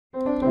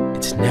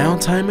It's now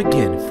time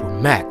again for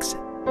Max,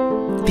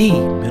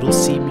 the Middle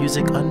C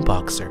Music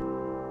Unboxer.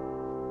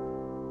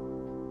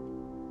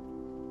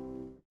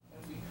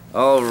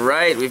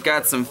 Alright, we've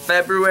got some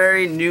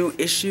February new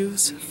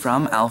issues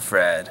from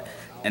Alfred.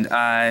 And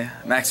I,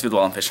 Max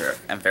Fisher,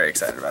 am very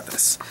excited about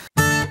this.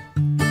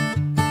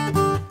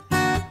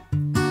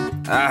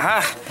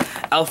 Aha!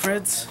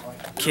 Alfred's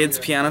Kids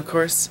Piano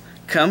Course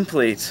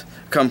complete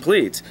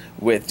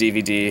with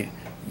DVD,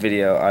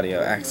 video,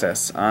 audio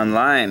access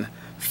online.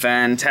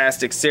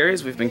 Fantastic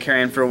series we've been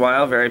carrying for a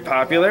while, very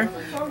popular.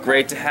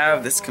 Great to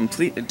have this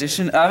complete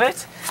edition of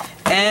it.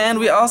 And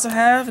we also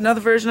have another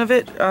version of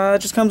it,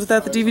 just comes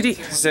without the DVD.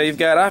 So you've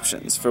got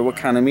options for what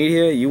kind of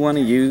media you want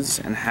to use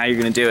and how you're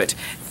going to do it.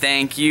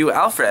 Thank you,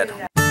 Alfred.